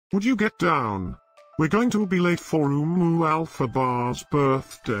Would you get down? We're going to be late for Oumou Alpha Bar's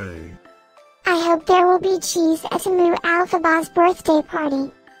birthday. I hope there will be cheese at Oumou Alpha Bar's birthday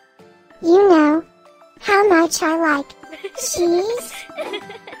party. You know how much I like cheese.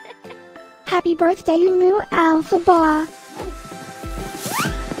 Happy birthday, Oumou Alpha Bar.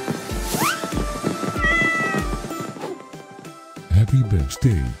 Happy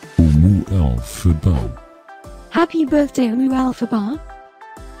birthday, Oumou Alpha Bar. Happy birthday, Oumou Alpha Bar.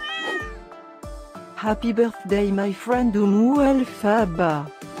 Happy birthday, my friend Oumou Alpha Bar.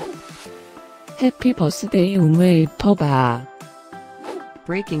 Happy birthday, Oumou Alpha Bar.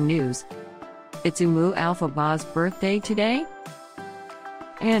 Breaking news. It's Oumou Alpha Bar's birthday today?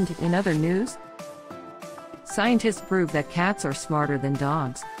 And in other news, scientists prove that cats are smarter than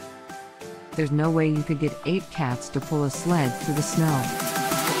dogs. There's no way you could get 8 cats to pull a sled through the snow.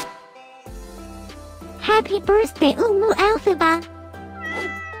 Happy birthday, Oumou Alpha Bar.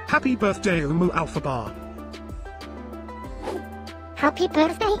 Happy birthday, Oumou Alpha Bar. Happy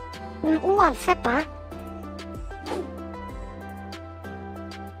birthday, Oumou Alpha Bar.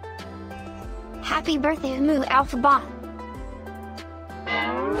 Happy birthday, Oumou Alpha Bar.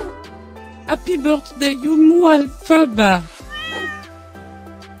 Happy birthday, Oumou Alpha Bar.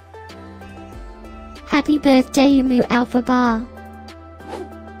 Happy birthday, Oumou Alpha Bar.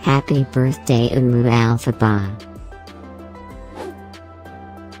 Happy birthday, Oumou Alpha Bar.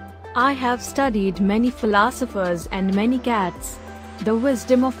 I have studied many philosophers and many cats. The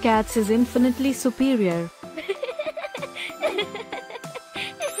wisdom of cats is infinitely superior.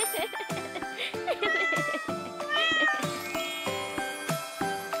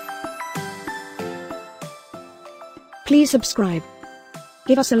 Please subscribe,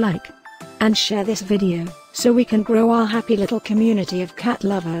 give us a like, and share this video, so we can grow our happy little community of cat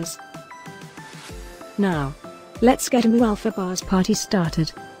lovers. Now, let's get Oumou Alpha Bar's party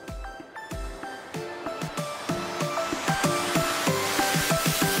started.